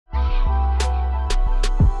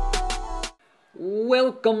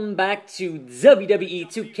Welcome back to WWE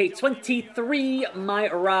 2K23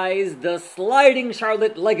 MyRise, the sliding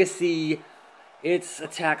Charlotte legacy. It's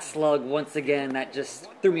Attack Slug once again. That just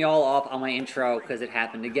threw me all off on my intro because it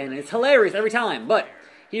happened again. And it's hilarious every time. But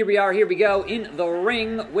here we are, here we go in the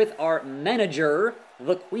ring with our manager,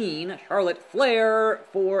 the Queen, Charlotte Flair,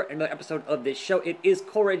 for another episode of this show. It is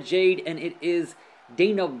Cora Jade and it is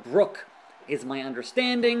Dana Brooke, is my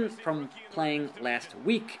understanding from playing last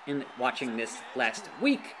week and watching this last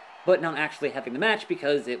week, but not actually having the match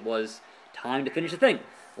because it was time to finish the thing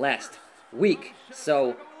last week.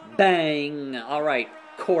 So, bang! Alright,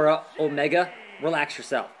 Cora Omega, relax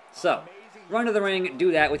yourself. So, run to the ring,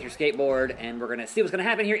 do that with your skateboard, and we're going to see what's going to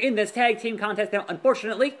happen here in this tag team contest. Now,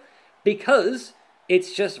 unfortunately, because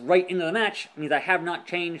it's just right into the match, it means I have not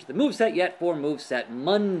changed the moveset yet for Moveset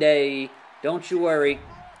Monday. Don't you worry.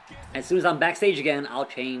 As soon as I'm backstage again, I'll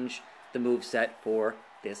change the moveset for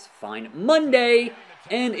this fine Monday.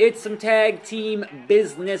 And it's some tag team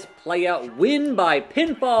business play-out, win by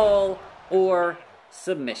pinfall or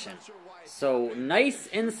submission. So nice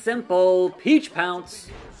and simple, Peach Pounce.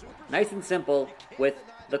 Nice and simple with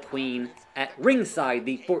the Queen at ringside,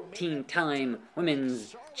 the 14-time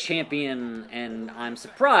women's champion. And I'm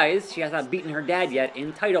surprised she has not beaten her dad yet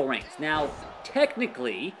in title reigns. Now,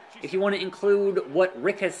 technically, if you want to include what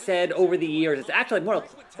Rick has said over the years, it's actually more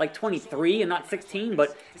like 23 and not 16,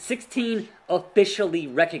 but 16 officially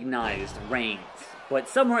recognized reigns. But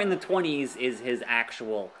somewhere in the 20s is his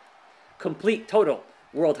actual complete total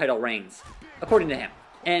world title reigns, according to him.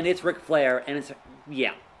 And it's Ric Flair, and it's,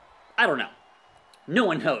 yeah, I don't know. No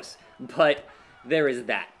one knows, but there is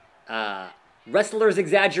that. Wrestlers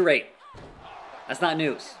exaggerate. That's not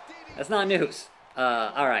news. That's not news.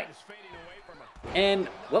 Alright. And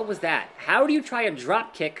what was that? How do you try a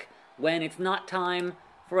drop kick when it's not time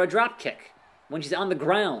for a drop kick? When she's on the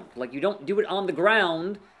ground. Like, you don't do it on the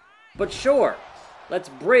ground, but sure. Let's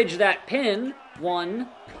bridge that pin. One,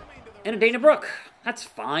 and a Dana Brooke. That's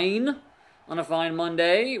fine. On a fine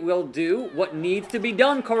Monday, we'll do what needs to be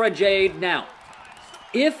done, Cora Jade. Now,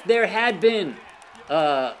 if there had been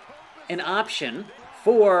an option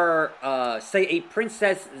for, say, a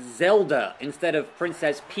Princess Zelda instead of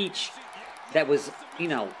Princess Peach, that was, you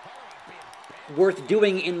know, worth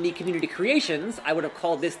doing in the community creations, I would have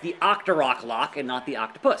called this the Octorok Lock and not the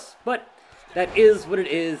Octopus. But that is what it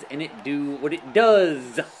is, and it do what it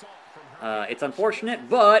does. It's unfortunate,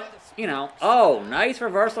 but, you know, oh, nice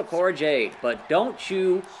reversal, Cora Jade. But don't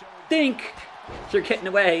you think you're getting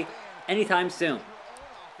away anytime soon.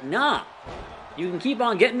 Nah. You can keep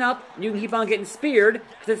on getting up, you can keep on getting speared,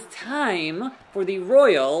 because it's time for the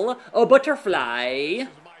Royal Butterfly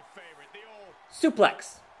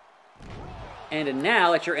Suplex. And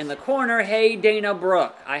now that you're in the corner, hey, Dana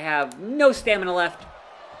Brooke, I have no stamina left,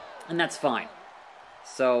 and that's fine.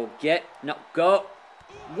 So go.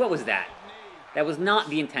 What was that? That was not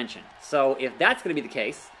the intention. So if that's going to be the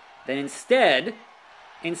case, then instead,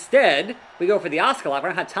 we go for the Oscar Lock. We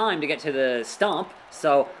don't have time to get to the stomp,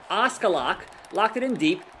 so Oscar Lock, locked it in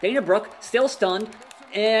deep. Dana Brooke, still stunned,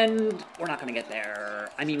 and we're not going to get there.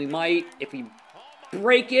 I mean, we might if we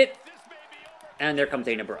break it. And there comes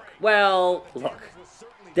Dana Brooke. Well, look.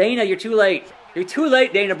 Dana, you're too late. You're too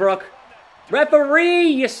late, Dana Brooke. Referee,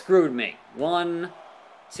 you screwed me. 1,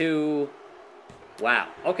 2. Wow.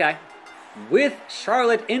 Okay. With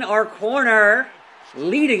Charlotte in our corner,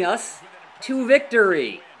 leading us to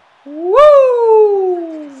victory.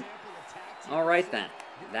 Woo! All right, then.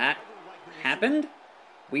 That happened.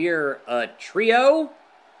 We're a trio,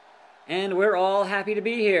 and we're all happy to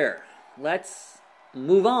be here. Let's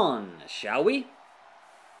move on, shall we?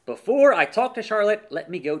 Before I talk to Charlotte, let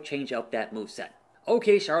me go change up that moveset.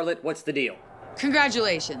 Okay, Charlotte, what's the deal?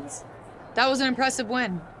 Congratulations. That was an impressive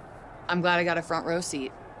win. I'm glad I got a front row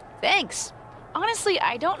seat. Thanks. Honestly,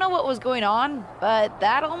 I don't know what was going on, but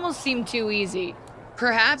that almost seemed too easy.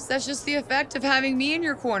 Perhaps that's just the effect of having me in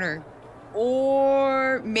your corner.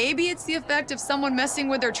 Or maybe it's the effect of someone messing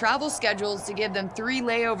with their travel schedules to give them 3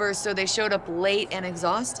 layovers so they showed up late and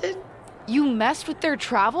exhausted. You messed with their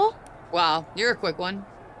travel? Wow, you're a quick one.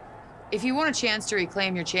 If you want a chance to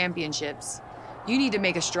reclaim your championships, you need to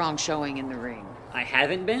make a strong showing in the ring. I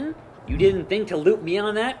haven't been? You didn't think to loop me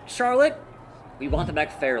on that, Charlotte? We want them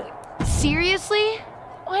back fairly. Seriously?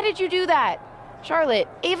 Why did you do that? Charlotte,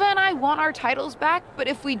 Ava and I want our titles back, but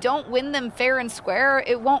if we don't win them fair and square,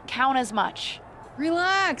 it won't count as much.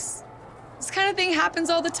 Relax. This kind of thing happens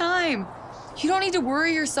all the time. You don't need to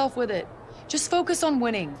worry yourself with it. Just focus on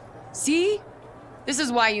winning. See? This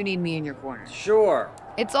is why you need me in your corner. Sure.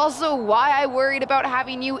 It's also why I worried about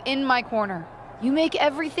having you in my corner. You make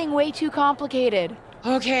everything way too complicated.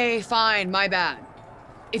 Okay, fine, my bad.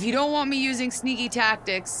 If you don't want me using sneaky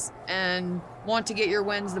tactics and want to get your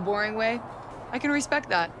wins the boring way, I can respect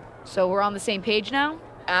that. So we're on the same page now?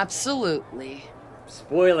 Absolutely.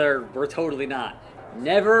 Spoiler, we're totally not.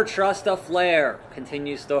 Never trust a Flair.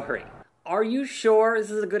 Continue story. Are you sure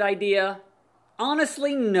this is a good idea?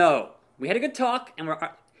 Honestly, no. We had a good talk, and we're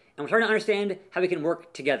starting to understand how we can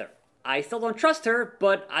work together. I still don't trust her,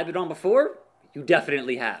 but I've been on before. You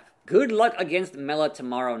definitely have. Good luck against Mela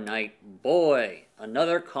tomorrow night. Boy,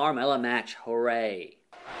 another Carmella match. Hooray.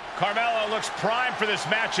 Carmella looks primed for this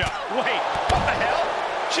matchup. Wait, what the hell?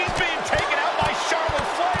 She's being taken out by Charlotte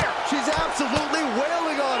Flair. She's absolutely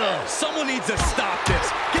wailing on her. Someone needs to stop this.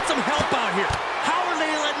 Get some help out here. How are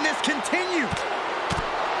they letting this continue?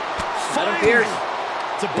 Adam Pierce.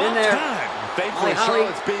 It's about time. Thankfully, Holly.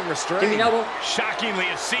 Charlotte's being restrained. Jimmy Noble. Shockingly,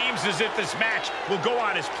 it seems as if this match will go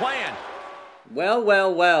on as planned. Well,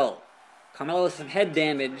 well, well. Carmella with some head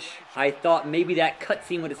damage. I thought maybe that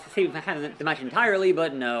cutscene would have saved the match entirely,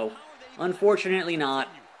 but no. Unfortunately not.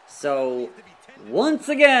 So, once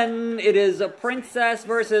again, it is a princess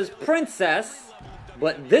versus princess.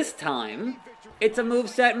 But this time, it's a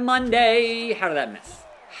moveset Monday. How did that miss?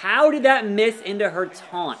 How did that miss into her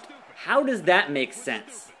taunt? How does that make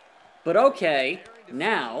sense? But okay,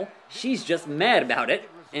 now she's just mad about it,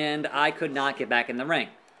 and I could not get back in the ring.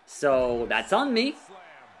 So that's on me.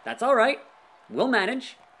 That's alright. We'll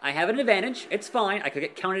manage. I have an advantage. It's fine. I could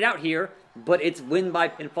get counted out here, but it's win by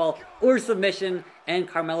pinfall or submission, and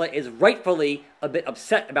Carmella is rightfully a bit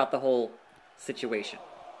upset about the whole situation.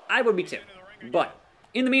 I would be too. But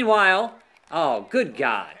in the meanwhile, oh, good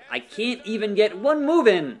God, I can't even get one move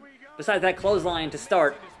in besides that clothesline to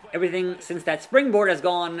start. Everything since that springboard has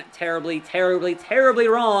gone terribly, terribly, terribly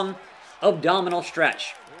wrong. Abdominal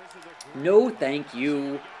stretch. No, thank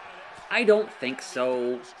you. I don't think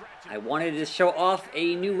so. I wanted to show off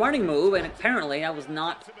a new running move, and apparently that was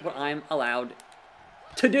not what I'm allowed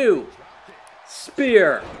to do.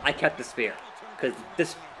 Spear. I kept the spear, because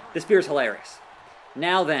the spear is hilarious.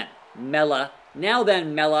 Now then, Mela. Now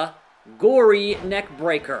then, Mela. Gory neck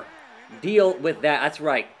breaker. Deal with that. That's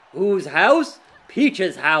right. Whose house?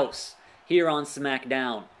 Peach's house. Here on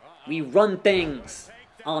SmackDown. We run things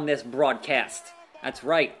on this broadcast. That's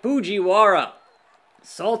right. Fujiwara.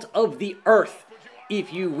 Salt of the earth,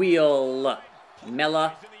 if you will.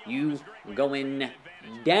 Mela, you going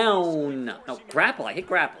down. No, grapple. I hit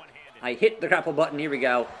grapple. I hit the grapple button. Here we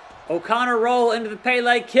go. O'Connor roll into the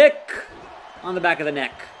Pele kick on the back of the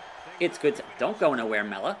neck. It's good. Don't go nowhere,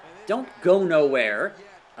 Mela. Don't go nowhere.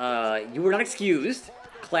 You were not excused.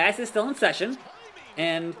 Class is still in session.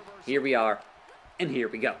 And here we are. And here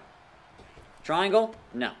we go. Triangle?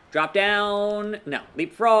 No. Drop down? No.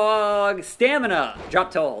 Leapfrog? Stamina?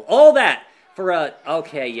 Drop toe? All that for a...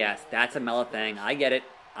 Okay, yes, that's a Mela thing. I get it.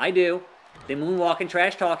 I do. The moonwalking,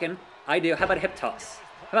 trash talking. I do. How about a hip toss?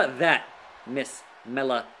 How about that, Miss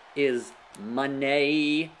Mela is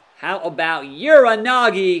money? How about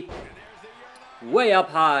Uranagi? Way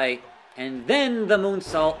up high. And then the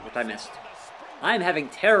moonsault, which I missed. I'm having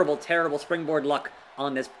terrible, terrible springboard luck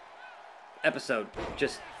on this episode.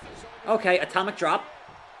 Just... Okay, atomic drop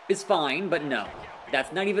is fine, but no.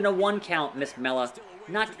 That's not even a 1 count, Miss Mela.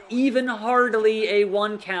 Not even hardly a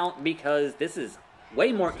 1 count, because this is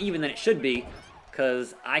way more even than it should be.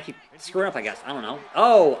 Because I keep screwing up, I guess. I don't know.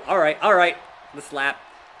 Oh, alright, alright. The slap.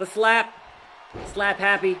 The slap. Slap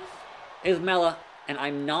happy is Mela. And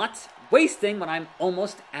I'm not wasting when I'm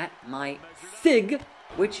almost at my sig,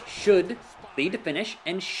 which should lead to finish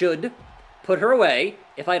and should put her away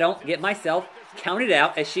if I don't get myself counted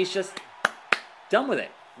out, as she's just done with it.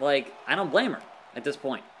 Like, I don't blame her at this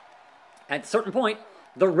point. At a certain point,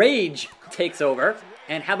 the rage takes over,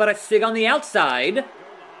 and how about a sig on the outside?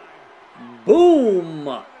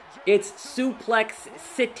 Boom! It's Suplex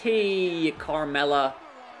City, Carmella.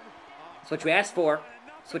 That's what you asked for.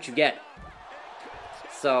 That's what you get.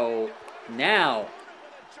 So, now,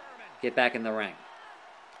 get back in the ring.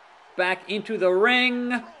 Back into the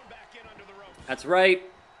ring. That's right.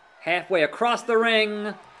 Halfway across the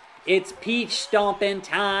ring, it's peach stomping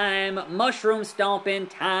time, mushroom stomping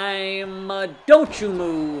time. Don't you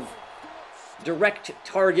move. Direct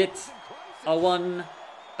target. A 1,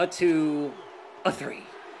 a 2, a 3.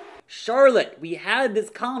 Charlotte, we had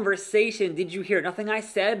this conversation. Did you hear? Nothing I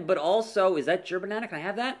said, but also, is that your banana? Can I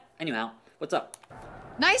have that? Anyhow, what's up?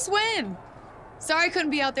 Nice win. Sorry I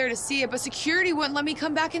couldn't be out there to see it, but security wouldn't let me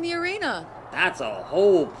come back in the arena. That's a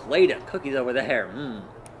whole plate of cookies over there.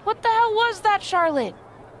 What the hell was that, Charlotte?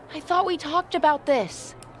 I thought we talked about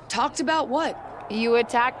this. Talked about what? You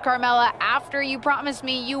attacked Carmella after you promised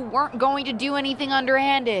me you weren't going to do anything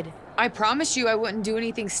underhanded. I promised you I wouldn't do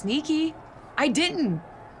anything sneaky. I didn't.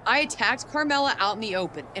 I attacked Carmella out in the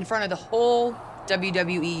open, in front of the whole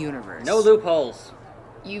WWE Universe. No loopholes.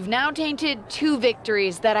 You've now tainted 2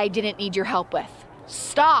 victories that I didn't need your help with.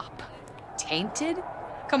 Stop. Tainted?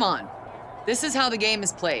 Come on. This is how the game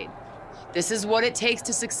is played. This is what it takes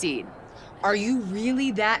to succeed. Are you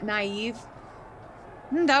really that naive?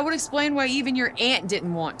 That would explain why even your aunt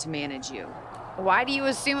didn't want to manage you. Why do you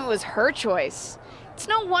assume it was her choice? It's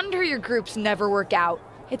no wonder your groups never work out.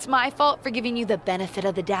 It's my fault for giving you the benefit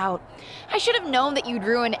of the doubt. I should have known that you'd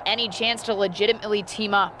ruin any chance to legitimately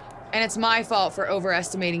team up. And it's my fault for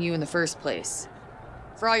overestimating you in the first place.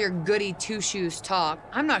 For all your goody two-shoes talk,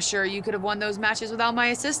 I'm not sure you could have won those matches without my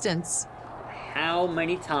assistance. How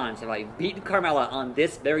many times have I beaten Carmella on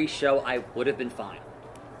this very show? I would have been fine.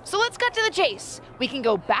 So let's cut to the chase. We can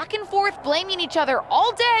go back and forth blaming each other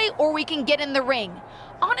all day, or we can get in the ring.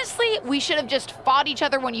 Honestly, we should have just fought each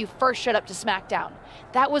other when you first showed up to SmackDown.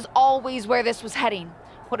 That was always where this was heading.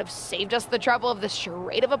 Would have saved us the trouble of this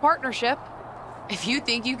charade of a partnership. If you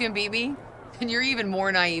think you can beat me, then you're even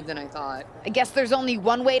more naive than I thought. I guess there's only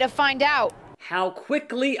one way to find out. How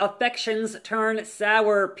quickly affections turn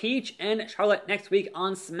sour. Peach and Charlotte next week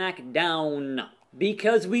on SmackDown.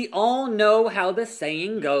 Because we all know how the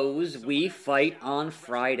saying goes, we fight on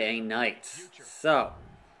Friday nights. So,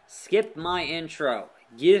 skip my intro.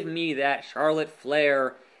 Give me that Charlotte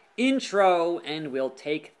Flair intro, and we'll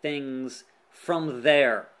take things from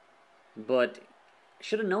there. But,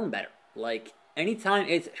 should have known better. Like, anytime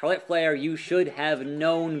it's Charlotte Flair, you should have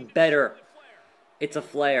known better. It's a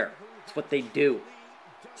Flair. It's what they do.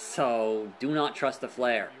 So, do not trust the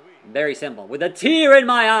Flair. Very simple. With a tear in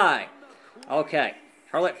my eye. Okay.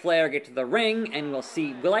 Charlotte Flair get to the ring, and we'll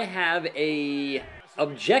see, will I have a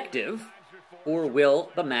objective, or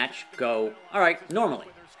will the match go, alright, normally.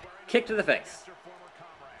 Kick to the face.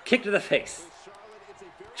 Kick to the face.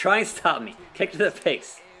 Try and stop me. Kick to the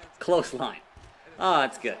face. Close line. Ah,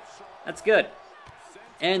 that's good. That's good.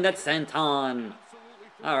 And that's senton.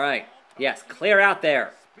 Alright. Yes, clear out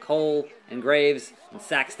there. Cole and Graves and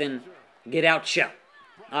Saxton. Get out, ya.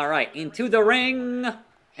 Alright, into the ring.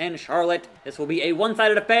 And Charlotte. This will be a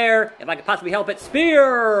one-sided affair. If I could possibly help it.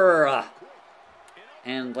 Spear!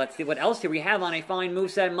 And let's see what else here we have on a fine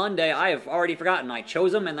moveset Monday. I have already forgotten. I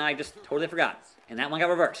chose them and I just totally forgot. And that one got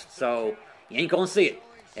reversed. So, you ain't gonna see it.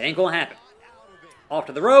 It ain't gonna happen. Off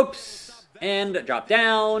to the ropes. And drop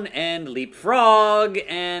down. And leapfrog.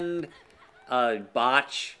 And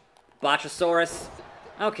Botchosaurus.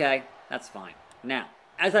 Okay, that's fine. Now,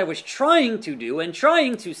 as I was trying to do, and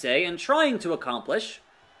trying to say, and trying to accomplish,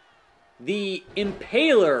 the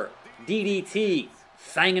Impaler DDT.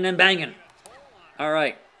 Fangin' and bangin'.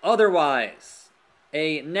 Alright, otherwise,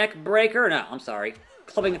 a neck breaker. No, I'm sorry.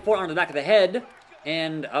 Clubbing the forearm to the back of the head.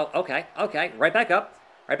 And, oh, okay. Right back up.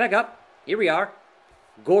 Right back up. Here we are.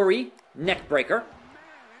 Gory neck breaker.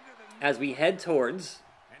 As we head towards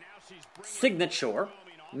signature.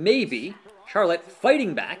 Maybe Charlotte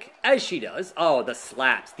fighting back, as she does. Oh, the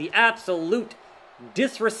slaps. The absolute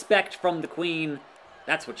disrespect from the queen.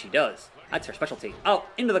 That's what she does. That's her specialty. Oh,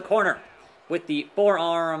 into the corner with the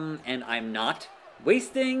forearm, and I'm not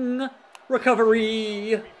wasting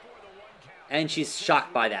recovery. And she's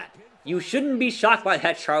shocked by that. You shouldn't be shocked by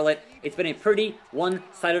that, Charlotte. It's been a pretty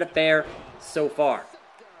one-sided affair so far.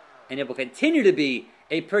 And it will continue to be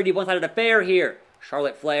a pretty one-sided affair here,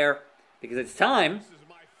 Charlotte Flair, because it's time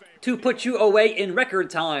to put you away in record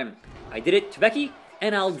time. I did it to Becky,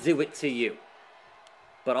 and I'll do it to you.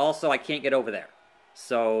 But also, I can't get over there.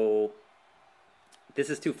 So, this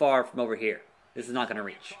is too far from over here. This is not going to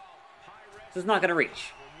reach. This is not going to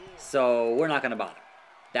reach. So, we're not going to bother.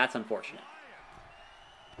 That's unfortunate.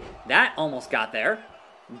 That almost got there,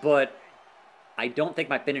 but I don't think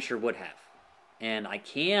my finisher would have. And I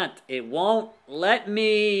can't. It won't let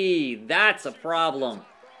me. That's a problem.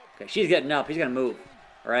 Okay, she's getting up. He's going to move.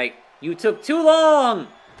 All right? You took too long.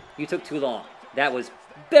 You took too long. That was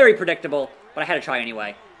very predictable, but I had to try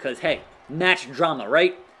anyway. Because, hey, match drama,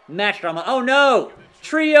 right? Match drama. Oh, no.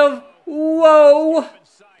 Tree of woe.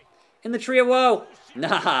 In the tree of woe.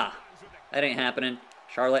 Nah. That ain't happening.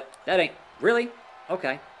 Charlotte, that ain't. Really?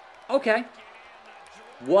 Okay. Okay.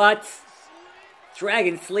 What?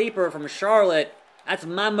 Dragon Sleeper from Charlotte. That's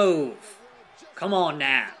my move. Come on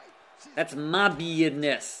now. That's my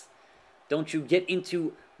beardness. Don't you get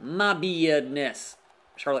into my beardness.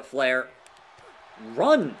 Charlotte Flair.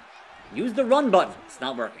 Run. Use the run button. It's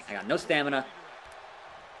not working. I got no stamina.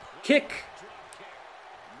 Kick.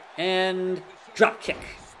 And drop kick.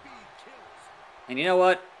 And you know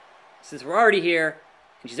what? Since we're already here,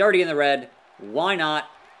 and she's already in the red, why not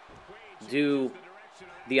do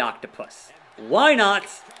the octopus? Why not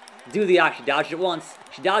Do the eye. She dodged it once.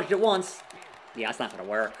 She dodged it once. Yeah, that's not gonna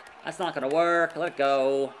work. That's not gonna work. Let it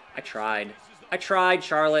go. I tried. I tried,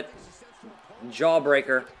 Charlotte.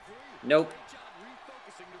 Jawbreaker. Nope.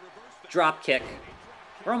 Drop kick.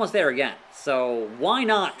 We're almost there again. So why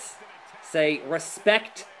not say,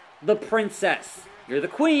 respect the princess? You're the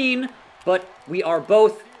queen, but we are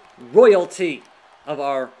both royalty of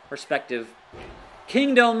our respective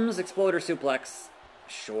kingdoms. Exploder suplex.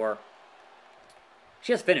 Sure.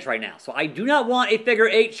 She has finished right now. So I do not want a figure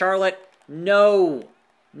 8, Charlotte. No.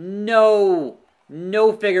 No.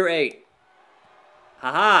 No figure 8.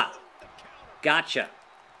 Haha. Gotcha.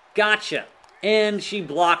 Gotcha. And she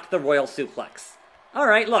blocked the royal suplex.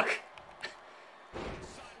 Alright, look.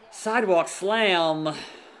 Sidewalk slam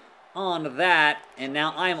on that. And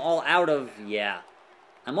now I am all out of, yeah.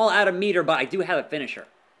 I'm all out of meter, but I do have a finisher.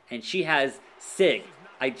 And she has Sig.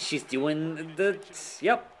 She's doing the,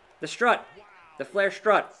 yep, the strut. The Flair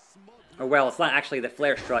strut. Or well, it's not actually the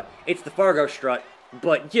Flair strut. It's the Fargo strut.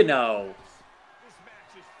 But, you know.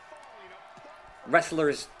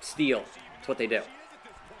 Wrestlers steal. That's what they do.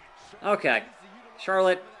 Okay.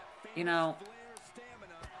 Charlotte, you know.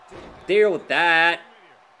 Deal with that.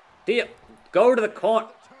 Go to the corner.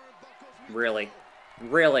 Really?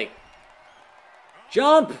 Really?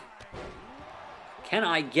 Jump! Can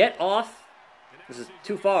I get off? This is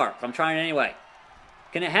too far. I'm trying anyway.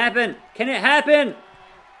 Can it happen? Can it happen?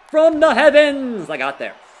 From the heavens! I got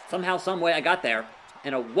there. Somehow, someway, I got there.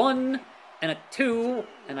 And a 1 and a 2,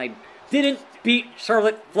 and I didn't beat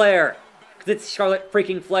Charlotte Flair. Because it's Charlotte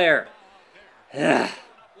freaking Flair.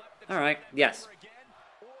 Alright, yes.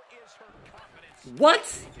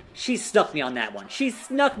 What? She snuck me on that one. She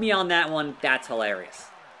snuck me on that one. That's hilarious.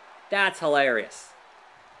 That's hilarious.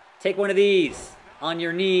 Take one of these on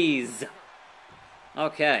your knees.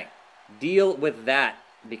 Okay. Deal with that.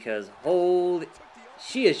 Because holy...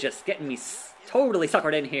 She is just getting me totally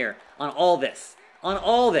suckered in here on all this. On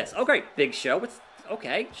all this. Oh, great. Big Show. It's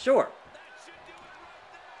okay. Sure.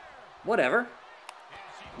 Whatever.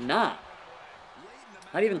 Nah.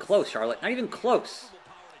 Not even close, Charlotte. Not even close.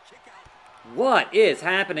 What is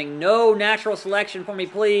happening? No natural selection for me,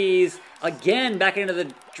 please. Again, back into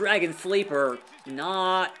the Dragon Sleeper.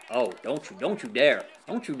 Not. Oh, don't you dare.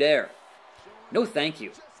 Don't you dare. No, thank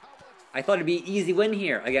you. I thought it'd be an easy win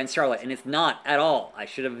here against Charlotte, and it's not at all. I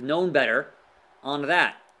should have known better on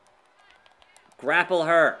that. Grapple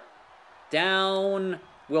her. Down.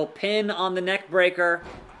 We'll pin on the neck breaker.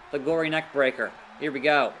 The gory neck breaker. Here we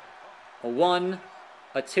go. A 1,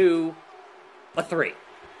 a 2, a 3.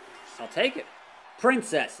 I'll take it.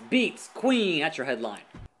 Princess beats Queen. That's your headline.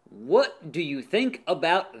 What do you think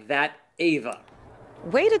about that, Ava?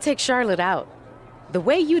 Way to take Charlotte out. The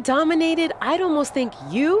way you dominated, I'd almost think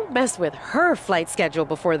you messed with her flight schedule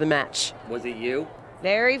before the match. Was it you?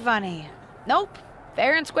 Very funny. Nope.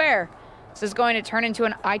 Fair and square. Is this going to turn into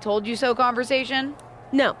an I told you so conversation?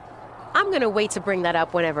 No. I'm going to wait to bring that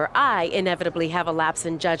up whenever I inevitably have a lapse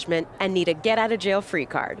in judgment and need a get-out-of-jail-free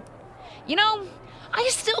card. You know, I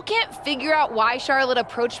still can't figure out why Charlotte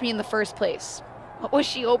approached me in the first place. What was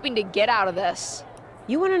she hoping to get out of this?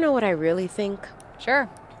 You want to know what I really think? Sure.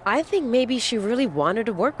 I think maybe she really wanted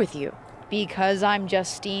to work with you. Because I'm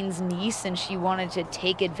Justine's niece and she wanted to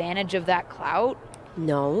take advantage of that clout?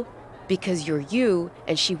 No, because you're you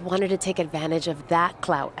and she wanted to take advantage of that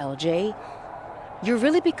clout, LJ. You're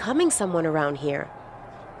really becoming someone around here.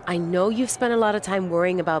 I know you've spent a lot of time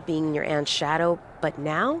worrying about being in your aunt's shadow, but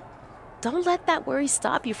now, don't let that worry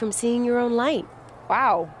stop you from seeing your own light.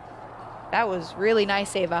 Wow. That was really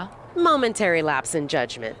nice, Ava. Momentary lapse in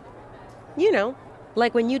judgment. You know,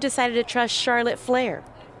 like when you decided to trust Charlotte Flair.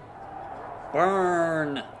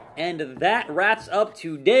 Burn. And that wraps up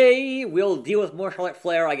today. We'll deal with more Charlotte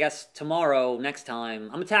Flair, I guess, tomorrow, next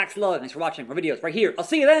time. I'm Attack Slug. Thanks for watching more videos right here. I'll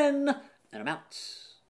see you then. And I'm out.